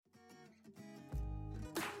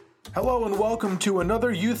Hello and welcome to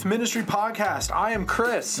another youth ministry podcast. I am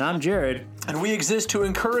Chris. And I'm Jared. And we exist to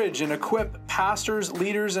encourage and equip pastors,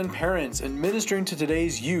 leaders, and parents in ministering to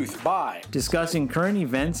today's youth by discussing current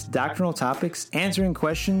events, doctrinal topics, answering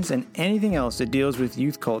questions, and anything else that deals with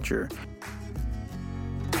youth culture.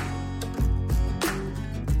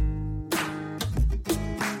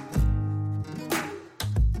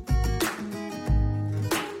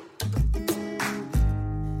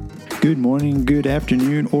 Good morning, good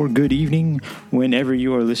afternoon, or good evening, whenever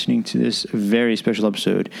you are listening to this very special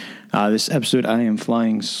episode. This episode, I am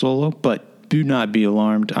flying solo, but do not be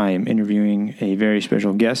alarmed. I am interviewing a very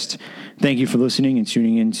special guest. Thank you for listening and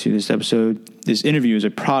tuning into this episode. This interview is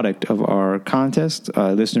a product of our contest,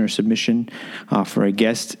 listener submission for a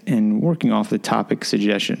guest, and working off the topic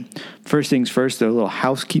suggestion. First things first, a little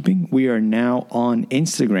housekeeping. We are now on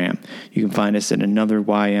Instagram. You can find us at Another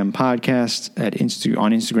YM Podcast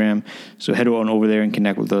on Instagram. So head on over there and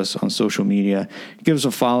connect with us on social media. Give us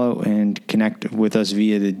a follow and connect with us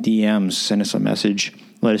via the DMs. Send us a message.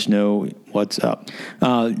 Let us know what's up.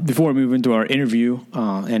 Before we move into our interview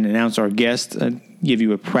and announce our guest, give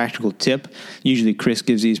you a practical tip. Usually Chris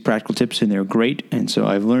gives these practical tips and they're great, and so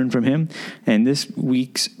I've learned from him. And this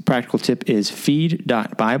week's practical tip is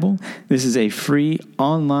Feed.Bible. This is a free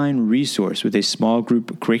online resource with a small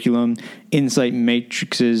group curriculum, insight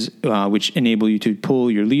matrices, which enable you to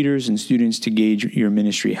pull your leaders and students to gauge your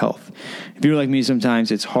ministry health. If you're like me,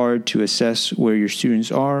 sometimes it's hard to assess where your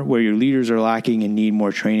students are, where your leaders are lacking and need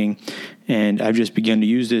more training. And I've just begun to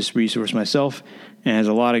use this resource myself, and has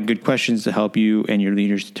a lot of good questions to help you and your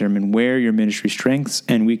leaders determine where your ministry strengths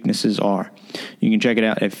and weaknesses are. You can check it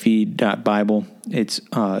out at Feed.Bible. It's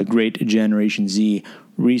a great Generation Z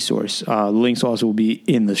resource. The links also will be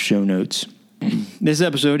in the show notes. This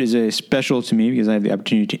episode is special to me because I have the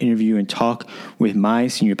opportunity to interview and talk with my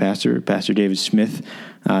senior pastor, Pastor David Smith.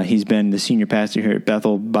 He's been the senior pastor here at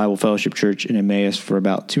Bethel Bible Fellowship Church in Emmaus for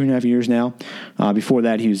about 2.5 years now. Before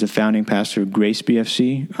that, he was the founding pastor of Grace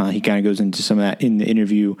BFC. He kind of goes into some of that in the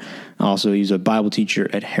interview. Also, he's a Bible teacher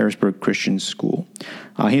at Harrisburg Christian School.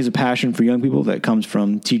 He has a passion for young people that comes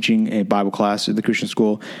from teaching a Bible class at the Christian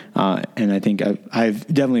school, and I think I've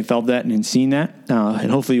definitely felt that and seen that.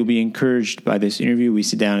 And hopefully you'll be encouraged by this interview. We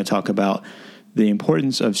sit down and talk about the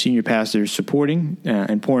importance of senior pastors supporting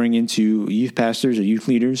and pouring into youth pastors or youth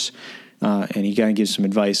leaders. And he kind of gives some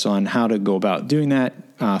advice on how to go about doing that,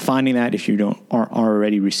 finding that if you aren't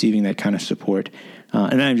already receiving that kind of support.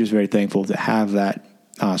 And I'm just very thankful to have that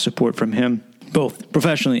support from him, both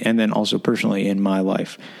professionally and then also personally in my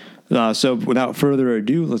life. So without further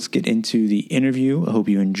ado, let's get into the interview. I hope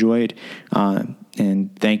you enjoy it.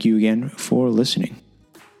 And thank you again for listening.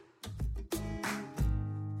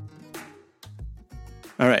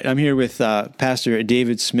 All right, I'm here with Pastor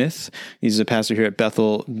David Smith. He's a pastor here at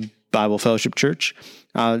Bethel Bible Fellowship Church.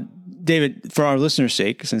 David, for our listeners'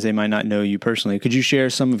 sake, since they might not know you personally, could you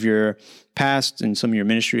share some of your past and some of your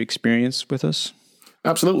ministry experience with us?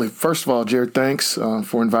 Absolutely. First of all, Jared, thanks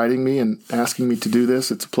for inviting me and asking me to do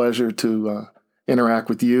this. It's a pleasure to interact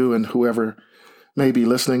with you and whoever may be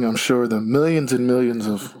listening. I'm sure the millions and millions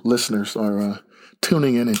of listeners are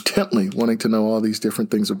tuning in intently, wanting to know all these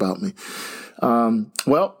different things about me.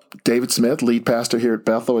 Well, David Smith, lead pastor here at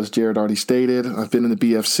Bethel, as Jared already stated. I've been in the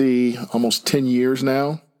BFC almost 10 years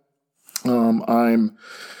now. I'm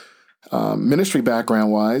ministry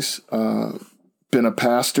background-wise, been a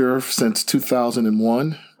pastor since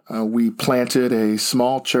 2001. We planted a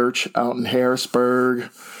small church out in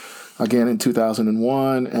Harrisburg, again in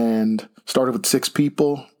 2001, and started with 6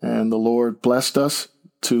 people, and the Lord blessed us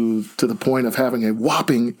to the point of having a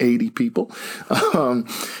whopping 80 people.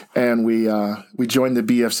 And we joined the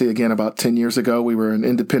BFC again about 10 years ago. We were an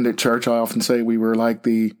independent church. I often say we were like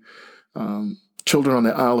the children on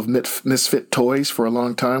the Isle of Misfit Toys for a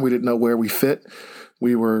long time. We didn't know where we fit.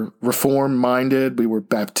 We were reform-minded. We were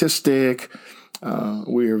Baptistic.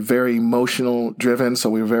 We were very emotional-driven,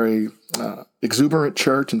 so we were very exuberant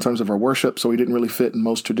church in terms of our worship, so we didn't really fit in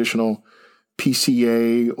most traditional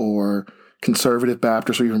PCA or conservative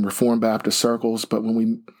Baptist or even Reformed Baptist circles. But when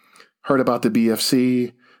we heard about the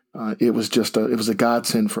BFC, it was a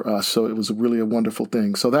godsend for us. So it was really a wonderful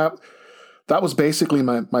thing. So that was basically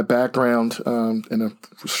my background in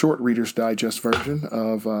a short Reader's Digest version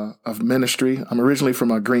of ministry. I'm originally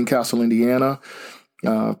from Greencastle, Indiana.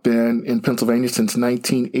 Been in Pennsylvania since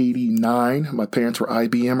 1989. My parents were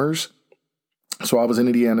IBMers. So I was in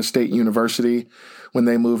Indiana State University when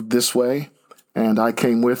they moved this way, and I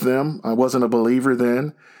came with them. I wasn't a believer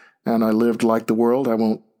then, and I lived like the world. I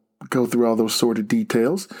won't go through all those sort of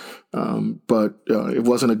details, but it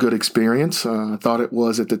wasn't a good experience. I thought it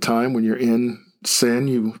was at the time when you're in sin,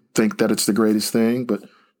 you think that it's the greatest thing. But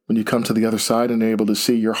when you come to the other side and are able to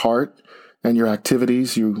see your heart and your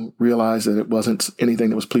activities, you realize that it wasn't anything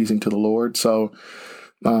that was pleasing to the Lord. So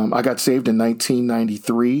I got saved in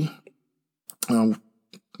 1993,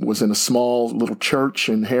 was in a small little church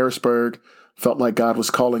in Harrisburg, felt like God was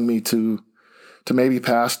calling me to maybe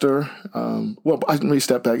pastor. Let me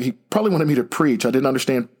step back. He probably wanted me to preach. I didn't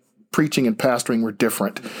understand preaching and pastoring were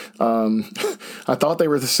different. I thought they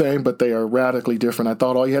were the same, but they are radically different. I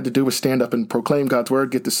thought all you had to do was stand up and proclaim God's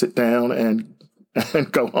word, get to sit down and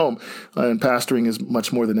go home. And pastoring is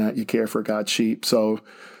much more than that. You care for God's sheep. So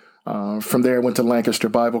from there, I went to Lancaster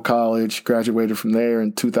Bible College, graduated from there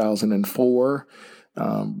in 2004,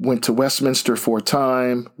 went to Westminster for a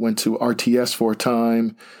time, went to RTS for a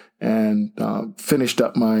time, and finished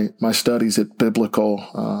up my studies at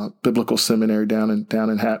Biblical Seminary down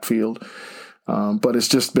in Hatfield. But it's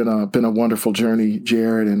just been a wonderful journey,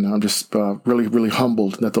 Jared, and I'm just really, really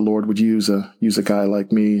humbled that the Lord would use a guy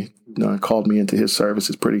like me, called me into His service.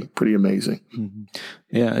 Is pretty amazing. Mm-hmm.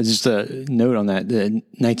 Yeah, just a note on that.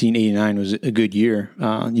 1989 was a good year.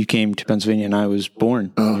 You came to Pennsylvania, and I was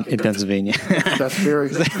born in Pennsylvania. That's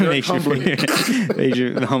very humbling. Makes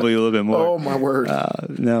you humble you a little bit more. Oh, my word.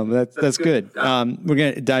 No, that's good. We're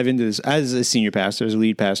going to dive into this. As a senior pastor, as a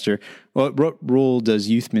lead pastor, what role does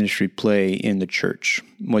youth ministry play in the church?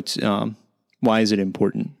 Why is it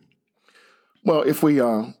important? Well, if we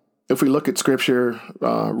look at Scripture,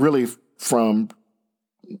 really from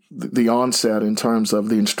the onset in terms of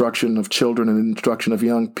the instruction of children and instruction of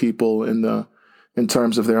young people in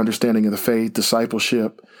terms of their understanding of the faith,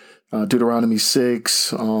 discipleship, Deuteronomy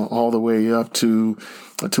 6, all the way up to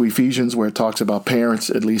Ephesians, where it talks about parents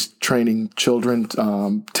at least training children.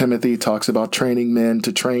 Timothy talks about training men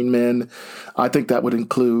to train men. I think that would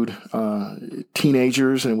include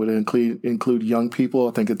teenagers and would include young people.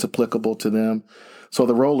 I think it's applicable to them. So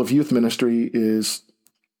the role of youth ministry is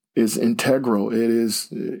integral. It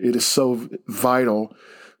is so vital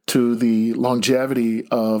to the longevity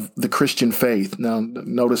of the Christian faith. Now,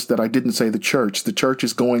 notice that I didn't say the church. The church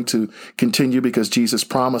is going to continue because Jesus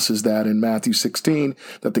promises that in Matthew 16,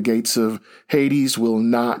 that the gates of Hades will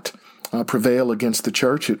not prevail against the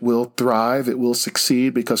church. It will thrive. It will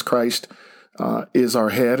succeed because Christ is our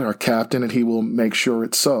head, our captain, and He will make sure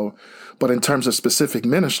it's so. But in terms of specific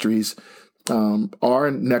ministries, our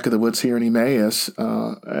neck of the woods here in Emmaus,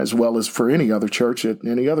 as well as for any other church at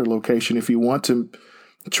any other location, if you want to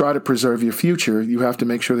try to preserve your future, you have to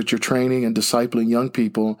make sure that you're training and discipling young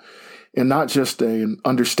people, and not just an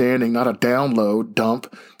understanding, not a download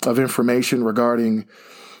dump of information regarding,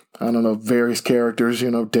 various characters,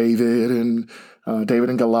 David and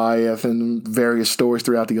Goliath and various stories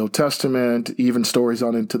throughout the Old Testament, even stories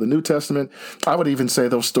on into the New Testament. I would even say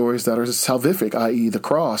those stories that are salvific, i.e. the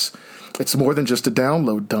cross. It's more than just a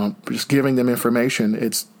download dump, just giving them information.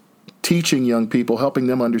 It's teaching young people, helping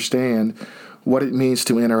them understand what it means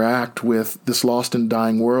to interact with this lost and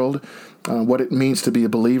dying world, what it means to be a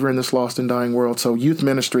believer in this lost and dying world. So youth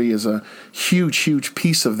ministry is a huge, huge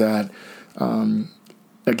piece of that.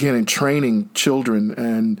 Again, in training children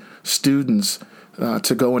and students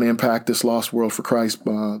to go and impact this lost world for Christ.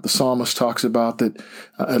 The psalmist talks about that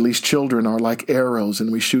at least children are like arrows,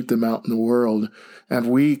 and we shoot them out in the world. And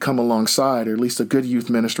we come alongside, or at least a good youth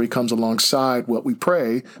ministry comes alongside what we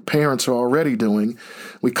pray parents are already doing.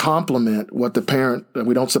 We complement what the parent,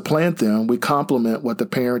 we don't supplant them, we complement what the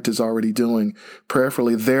parent is already doing.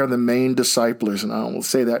 Prayerfully, they're the main disciplers, and I will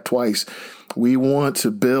say that twice. We want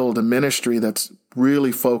to build a ministry that's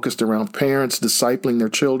really focused around parents discipling their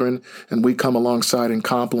children, and we come alongside and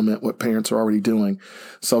complement what parents are already doing.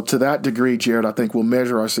 So to that degree, Jared, I think we'll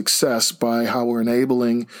measure our success by how we're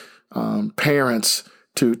enabling parents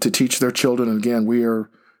to teach their children. And again, we are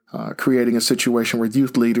creating a situation where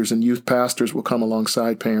youth leaders and youth pastors will come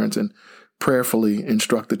alongside parents and prayerfully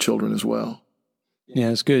instruct the children as well. Yeah,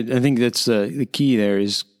 it's good. I think that's the key there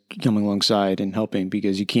is coming alongside and helping,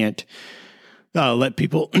 because you can't let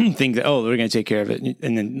people think that, they're going to take care of it.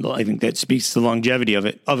 And then I think that speaks to the longevity of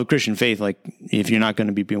a Christian faith. Like, if you're not going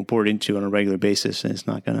to be being poured into on a regular basis, and it's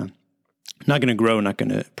not going to grow, not going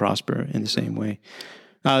to prosper in the same way.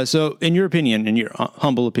 So in your opinion, in your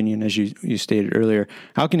humble opinion, as you stated earlier,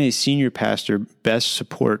 how can a senior pastor best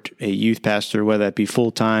support a youth pastor, whether that be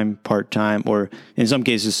full-time, part-time, or in some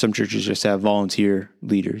cases, some churches just have volunteer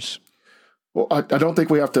leaders? Well, I don't think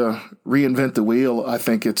we have to reinvent the wheel. I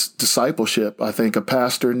think it's discipleship. I think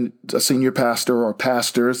a senior pastor, or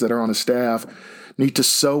pastors that are on a staff need to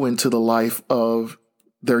sow into the life of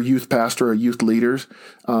their youth pastor or youth leaders.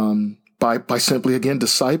 by simply, again,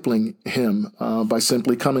 discipling him, by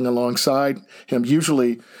simply coming alongside him.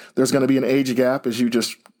 Usually there's going to be an age gap, as you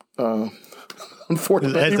just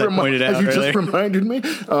unfortunately just reminded me.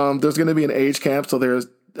 There's going to be an age gap, so there's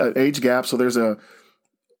an age gap. So there's a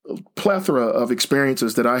plethora of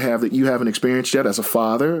experiences that I have that you haven't experienced yet as a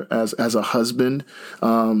father, as a husband,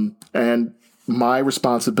 and my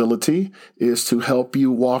responsibility is to help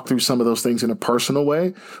you walk through some of those things in a personal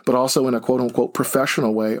way, but also in a quote unquote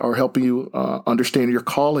professional way, or helping you understand your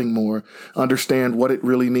calling more, understand what it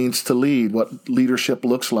really means to lead, what leadership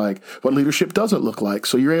looks like, what leadership doesn't look like.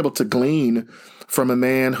 So you're able to glean from a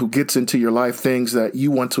man who gets into your life things that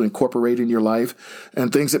you want to incorporate in your life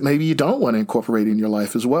and things that maybe you don't want to incorporate in your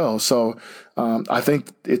life as well. So I think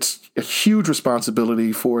it's a huge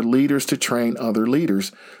responsibility for leaders to train other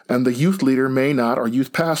leaders. And the youth leader may not, or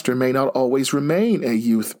youth pastor may not always remain a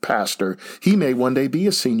youth pastor. He may one day be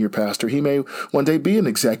a senior pastor. He may one day be an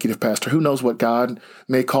executive pastor. Who knows what God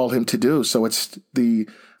may call him to do? So it's the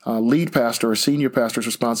lead pastor or senior pastor's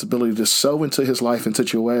responsibility to sow into his life in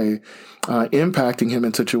such a way, impacting him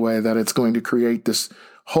in such a way that it's going to create this,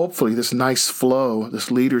 hopefully, this nice flow,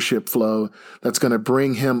 this leadership flow that's going to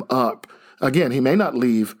bring him up. Again, he may not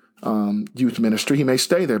leave youth ministry. He may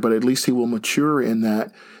stay there, but at least he will mature in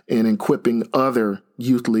that, in equipping other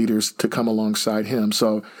youth leaders to come alongside him.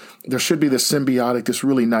 So there should be this symbiotic, this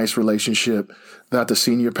really nice relationship that the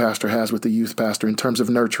senior pastor has with the youth pastor in terms of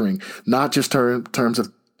nurturing, not just in terms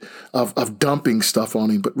of dumping stuff on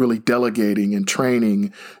him, but really delegating and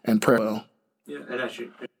training and prayer.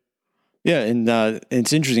 Yeah, and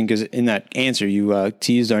it's interesting because in that answer, you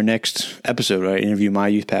teased our next episode, right? Interview my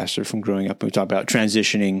youth pastor from growing up. And we talked about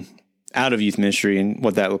transitioning out of youth ministry and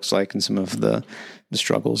what that looks like and some of the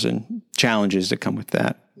struggles and challenges that come with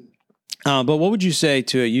that. But what would you say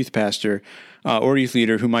to a youth pastor or youth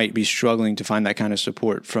leader who might be struggling to find that kind of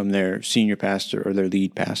support from their senior pastor or their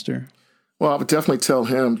lead pastor? Well, I would definitely tell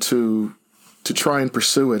him to try and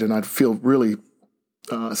pursue it. And I'd feel really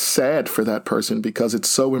sad for that person, because it's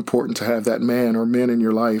so important to have that man or men in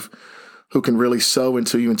your life who can really sow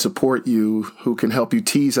into you and support you, who can help you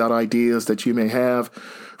tease out ideas that you may have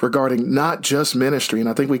regarding not just ministry. And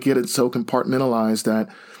I think we get it so compartmentalized that,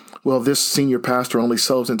 well, this senior pastor only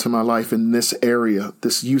sows into my life in this area,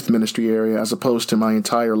 this youth ministry area, as opposed to my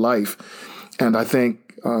entire life. And I think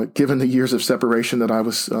given the years of separation that I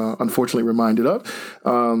was unfortunately reminded of,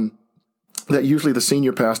 that usually the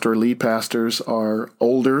senior pastor or lead pastors are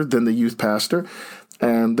older than the youth pastor.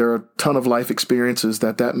 And there are a ton of life experiences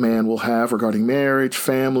that man will have regarding marriage,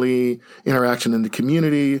 family, interaction in the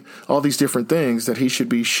community, all these different things that he should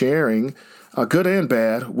be sharing, good and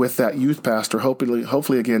bad, with that youth pastor,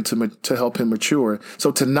 hopefully again, to help him mature.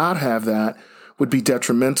 So to not have that would be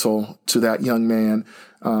detrimental to that young man,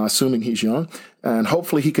 assuming he's young. And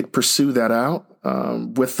hopefully he could pursue that out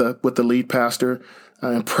with the lead pastor.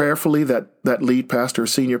 And prayerfully that lead pastor or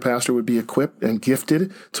senior pastor would be equipped and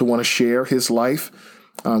gifted to want to share his life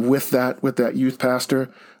with that youth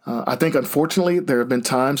pastor. I think, unfortunately, there have been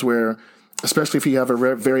times where, especially if you have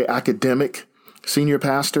a very academic senior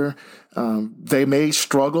pastor, they may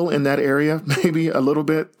struggle in that area, maybe a little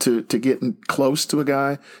bit, to get close to a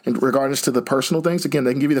guy. And regardless to the personal things, again,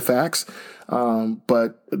 they can give you the facts,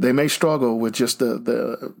 but they may struggle with just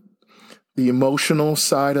the emotional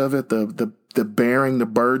side of it, the bearing the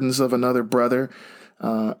burdens of another brother,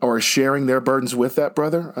 or sharing their burdens with that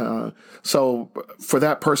brother. So for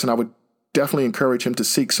that person, I would definitely encourage him to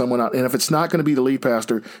seek someone out. And if it's not going to be the lead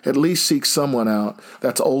pastor, at least seek someone out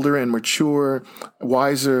that's older and mature,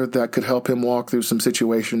 wiser, that could help him walk through some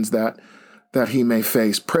situations that he may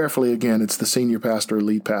face. Prayerfully, again, it's the senior pastor or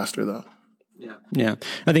lead pastor, though. Yeah,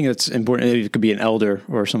 I think that's important. It could be an elder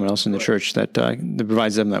or someone else in the church that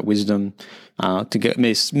provides them that wisdom to get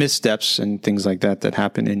missteps and things like that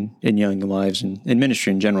happen in young lives and in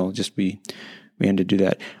ministry in general. Just we end to do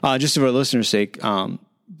that. Just for our listeners' sake,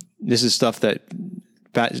 this is stuff that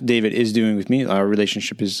David is doing with me. Our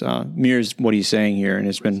relationship is mirrors what he's saying here, and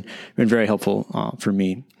it's been very helpful for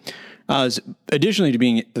me. Additionally to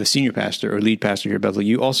being the senior pastor or lead pastor here at Bethel,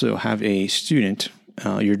 you also have a student.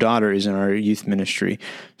 Your daughter is in our youth ministry.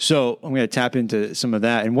 So I'm going to tap into some of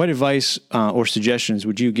that. And what advice or suggestions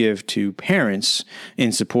would you give to parents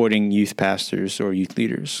in supporting youth pastors or youth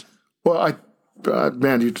leaders? Well,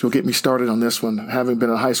 man, you'll get me started on this one. Having been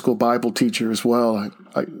a high school Bible teacher as well,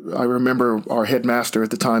 I remember our headmaster at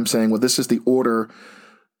the time saying, well, this is the order.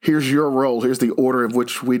 Here's your role. Here's the order of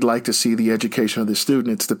which we'd like to see the education of the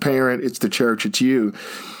student. It's the parent, it's the church, it's you.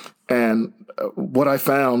 And what I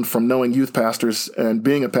found from knowing youth pastors and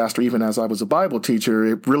being a pastor, even as I was a Bible teacher,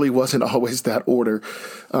 it really wasn't always that order.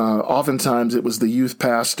 Oftentimes it was the youth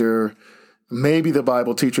pastor, maybe the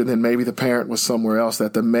Bible teacher, then maybe the parent was somewhere else,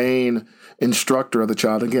 that the main instructor of the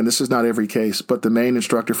child, again, this is not every case, but the main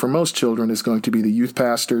instructor for most children is going to be the youth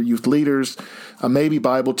pastor, youth leaders, maybe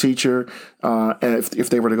Bible teacher, if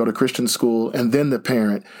they were to go to Christian school, and then the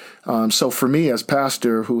parent. So for me as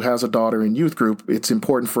pastor who has a daughter in youth group, it's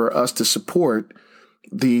important for us to support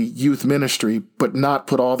the youth ministry, but not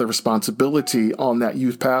put all the responsibility on that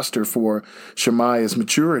youth pastor for Shemaiah's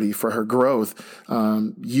maturity, for her growth.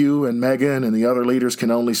 You and Megan and the other leaders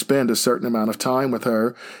can only spend a certain amount of time with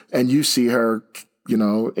her, and you see her,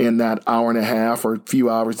 in that hour and a half or few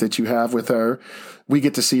hours that you have with her. We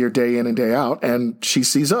get to see her day in and day out, and she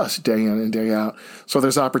sees us day in and day out. So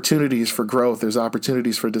there's opportunities for growth. There's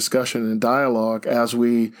opportunities for discussion and dialogue as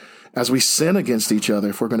we sin against each other.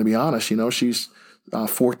 If we're going to be honest, she's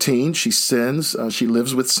 14, she sins, she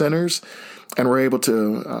lives with sinners, and we're able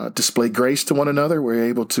to display grace to one another. We're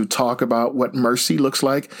able to talk about what mercy looks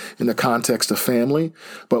like in the context of family.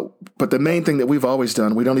 But the main thing that we've always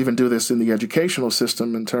done, we don't even do this in the educational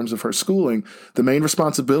system in terms of her schooling, the main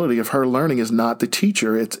responsibility of her learning is not the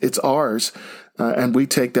teacher, it's ours. And we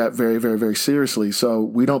take that very, very, very seriously. So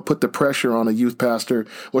we don't put the pressure on a youth pastor.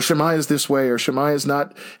 Well, Shemaiah's this way, or Shemaiah's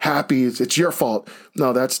not happy. It's your fault.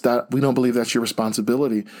 No, we don't believe that's your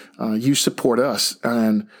responsibility. You support us,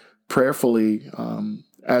 and prayerfully,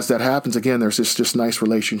 as that happens, again, there's this just nice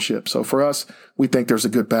relationship. So for us, we think there's a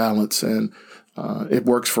good balance, and it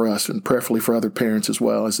works for us, and prayerfully for other parents as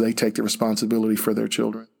well, as they take the responsibility for their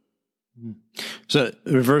children. So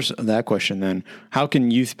reverse of that question then, how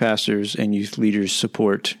can youth pastors and youth leaders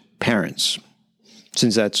support parents?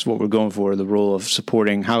 Since that's what we're going for, the role of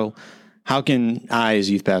supporting, how can I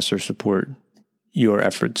as youth pastor support your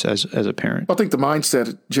efforts as a parent? I think the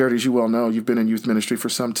mindset, Jared, as you well know, you've been in youth ministry for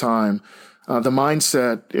some time. The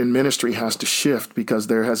mindset in ministry has to shift, because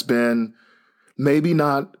there has been, maybe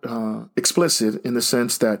not explicit in the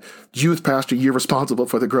sense that youth pastor, you're responsible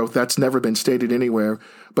for the growth. That's never been stated anywhere,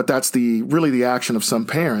 but that's really the action of some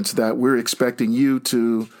parents, that we're expecting you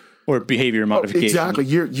to, or behavior modification. Exactly.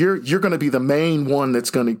 You're going to be the main one that's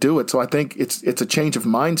going to do it. So I think it's a change of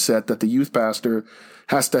mindset that the youth pastor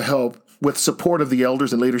has to help with support of the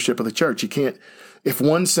elders and leadership of the church. You can't, if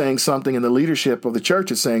one's saying something and the leadership of the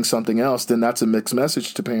church is saying something else, then that's a mixed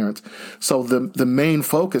message to parents. So the main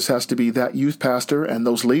focus has to be that youth pastor and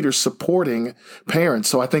those leaders supporting parents.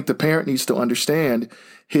 So I think the parent needs to understand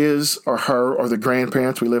his or her or the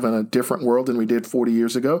grandparents. We live in a different world than we did 40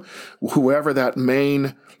 years ago. Whoever that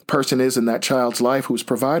main person is in that child's life who's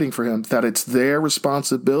providing for him, that it's their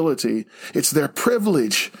responsibility, it's their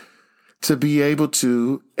privilege to be able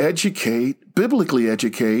to biblically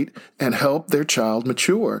educate, and help their child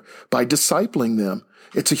mature by discipling them.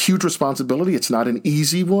 It's a huge responsibility. It's not an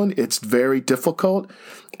easy one. It's very difficult.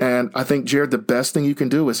 And I think, Jared, the best thing you can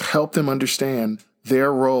do is help them understand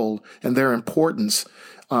their role and their importance,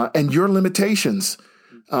 and your limitations,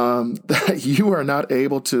 that you are not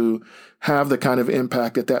able to have the kind of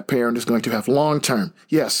impact that parent is going to have long term.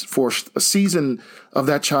 Yes, for a season of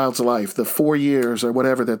that child's life, the 4 years or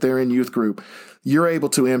whatever that they're in youth group, you're able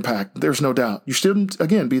to impact. There's no doubt. You shouldn't,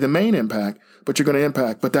 again, be the main impact, but you're going to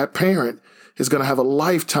impact. But that parent is going to have a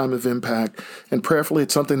lifetime of impact. And prayerfully,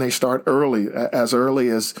 it's something they start early as,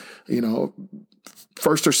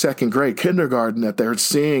 first or second grade, kindergarten, that they're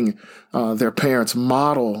seeing their parents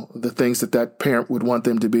model the things that parent would want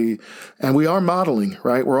them to be. And we are modeling,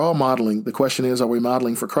 right? We're all modeling. The question is, are we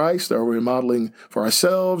modeling for Christ? Are we modeling for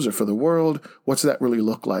ourselves or for the world? What's that really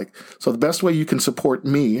look like? So the best way you can support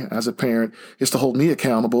me as a parent is to hold me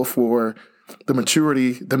accountable for the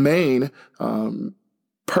maturity, the main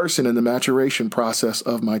person in the maturation process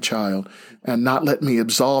of my child, and not let me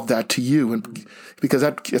absolve that to you. And because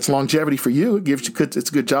it's longevity for you, it's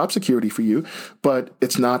good job security for you, but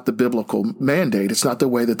it's not the biblical mandate. It's not the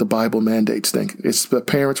way that the Bible mandates things. It's the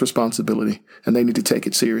parent's responsibility, and they need to take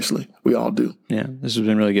it seriously. We all do. Yeah, this has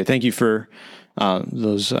been really good. Thank you for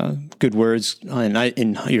those good words. And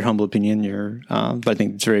in your humble opinion, but I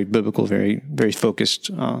think it's very biblical, very, very focused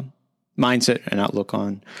mindset and outlook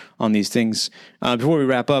on these things. Before we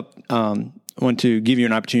wrap up, I want to give you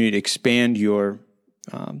an opportunity to expand your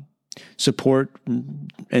support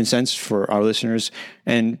and sense for our listeners,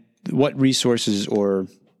 and what resources or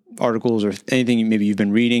articles or anything maybe you've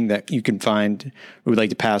been reading that you can find or would like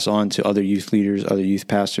to pass on to other youth leaders, other youth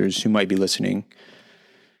pastors who might be listening.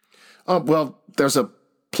 Well, there's a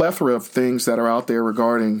plethora of things that are out there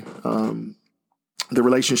regarding the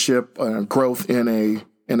relationship growth in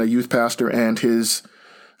a youth pastor and his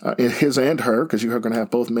his and her, because you're going to have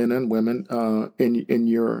both men and women in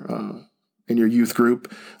your youth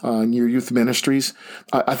group, in your youth ministries.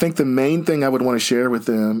 I think the main thing I would want to share with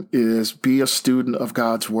them is be a student of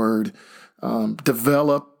God's word,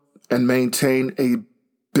 develop and maintain a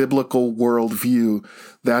biblical worldview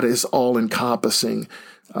that is all encompassing.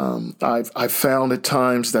 I've found at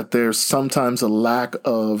times that there's sometimes a lack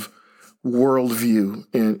of worldview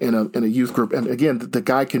in a youth group, and again, the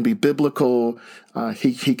guy can be biblical.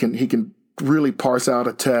 He can really parse out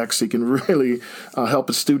a text. He can really help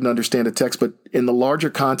a student understand a text. But in the larger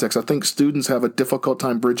context, I think students have a difficult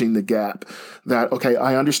time bridging the gap. That okay,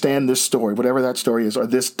 I understand this story, whatever that story is, or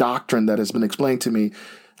this doctrine that has been explained to me.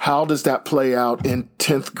 How does that play out in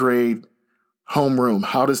 10th grade homeroom?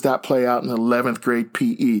 How does that play out in 11th grade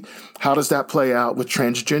PE? How does that play out with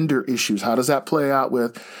transgender issues? How does that play out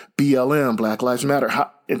with BLM, Black Lives Matter?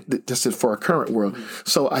 This is for our current world.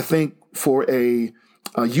 So I think for a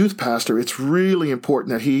youth pastor, it's really important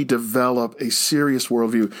that he develop a serious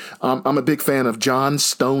worldview. I'm a big fan of John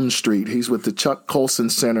Stonestreet. He's with the Chuck Colson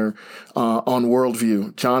Center on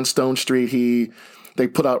Worldview. John Stonestreet, they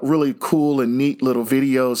put out really cool and neat little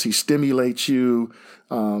videos. He stimulates you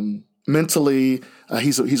mentally.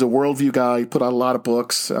 He's a worldview guy. He put out a lot of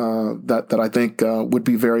books that I think would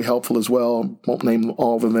be very helpful as well. Won't name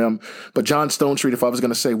all of them, but John Stonestreet, if I was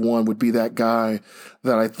going to say one, would be that guy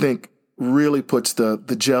that I think really puts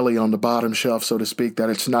the jelly on the bottom shelf, so to speak. That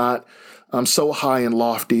it's not so high and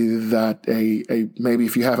lofty that maybe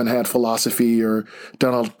if you haven't had philosophy or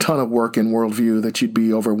done a ton of work in worldview that you'd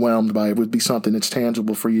be overwhelmed by. It would be something that's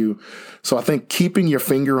tangible for you. So I think keeping your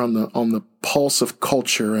finger on the pulse of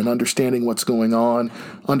culture and understanding what's going on,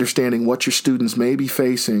 understanding what your students may be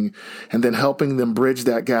facing, and then helping them bridge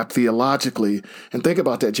that gap theologically. And think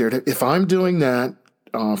about that, Jared. If I'm doing that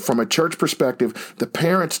from a church perspective, the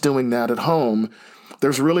parents doing that at home,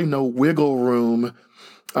 there's really no wiggle room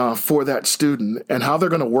for that student, and how they're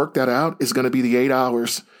going to work that out is going to be the 8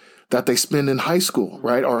 hours that they spend in high school,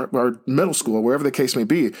 right? Or middle school, or wherever the case may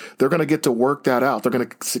be. They're going to get to work that out. They're going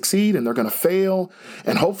to succeed and they're going to fail.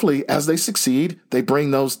 And hopefully as they succeed, they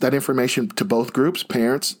bring that information to both groups,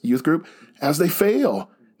 parents, youth group. As they fail,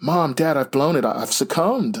 Mom, Dad, I've blown it. I've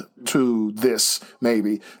succumbed to this,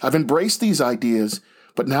 maybe. I've embraced these ideas.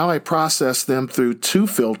 But now I process them through two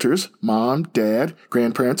filters, mom, dad,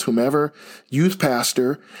 grandparents, whomever, youth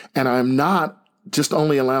pastor, and I'm not just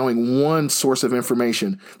only allowing one source of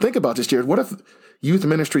information. Think about this, Jared. What if youth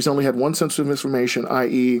ministries only had one source of information,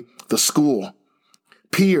 i.e. the school?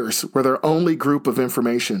 Peers were their only group of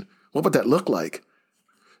information. What would that look like?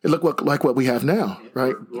 It looked like what we have now,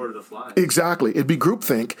 right? Lord of the Flies. Exactly. It'd be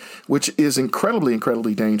groupthink, which is incredibly,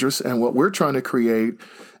 incredibly dangerous. And what we're trying to create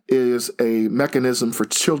is a mechanism for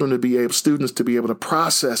students to be able to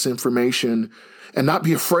process information and not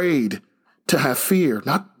be afraid to have fear,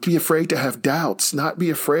 not be afraid to have doubts, not be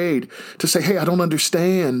afraid to say, hey, I don't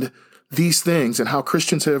understand these things, and how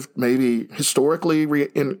Christians have maybe historically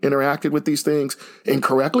interacted with these things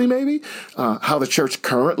incorrectly, maybe, how the church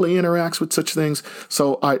currently interacts with such things.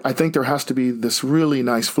 So I think there has to be this really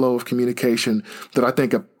nice flow of communication that I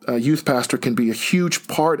think a youth pastor can be a huge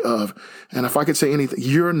part of. And if I could say anything,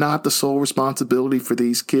 you're not the sole responsibility for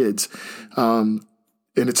these kids. And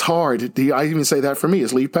it's hard. I even say that for me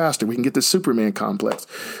as lead pastor. We can get this Superman complex.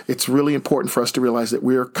 It's really important for us to realize that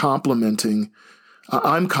we're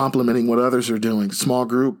I'm complimenting what others are doing, small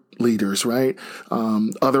group leaders, right?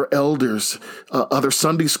 Other elders, other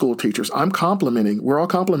Sunday school teachers. We're all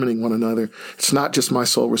complimenting one another. It's not just my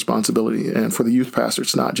sole responsibility. And for the youth pastor,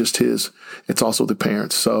 it's not just his, it's also the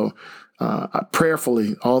parents. So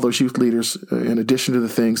prayerfully, all those youth leaders, in addition to the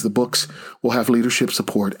things, the books will have leadership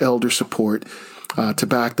support, elder support to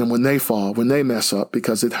back them when they fall, when they mess up,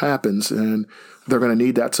 because it happens. And they're going to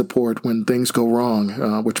need that support when things go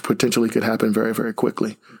wrong, which potentially could happen very, very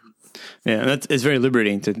quickly. Yeah, it's very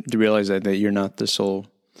liberating to realize that you're not the sole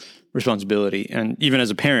responsibility. And even as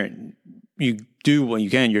a parent, you do what you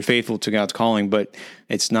can. You're faithful to God's calling, but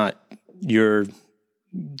it's not your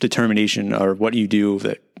determination or what you do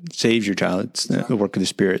that saves your child. It's the work of the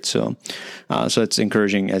Spirit. So it's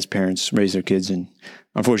encouraging as parents raise their kids, and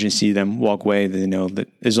unfortunately see them walk away. They know that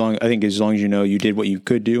as long as you know you did what you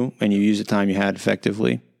could do and you used the time you had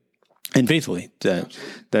effectively and faithfully,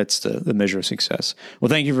 that's the measure of success. Well,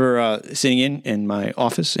 thank you for sitting in my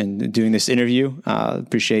office and doing this interview.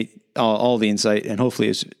 Appreciate all the insight, and hopefully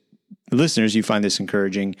as listeners, you find this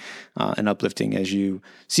encouraging and uplifting as you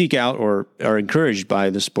seek out or are encouraged by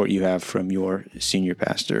the support you have from your senior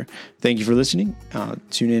pastor. Thank you for listening.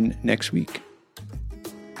 Tune in next week.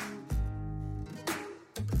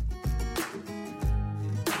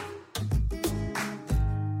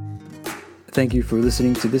 thank you for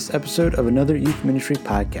listening to this episode of another Youth Ministry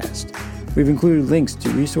podcast. We've included links to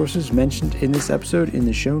resources mentioned in this episode in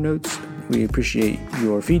the show notes. We appreciate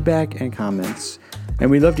your feedback and comments, and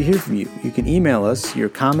we'd love to hear from you. You can email us your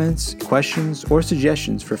comments, questions, or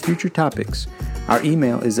suggestions for future topics. Our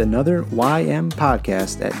email is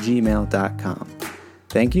anotherYMpodcast@gmail.com.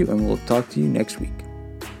 Thank you, and we'll talk to you next week.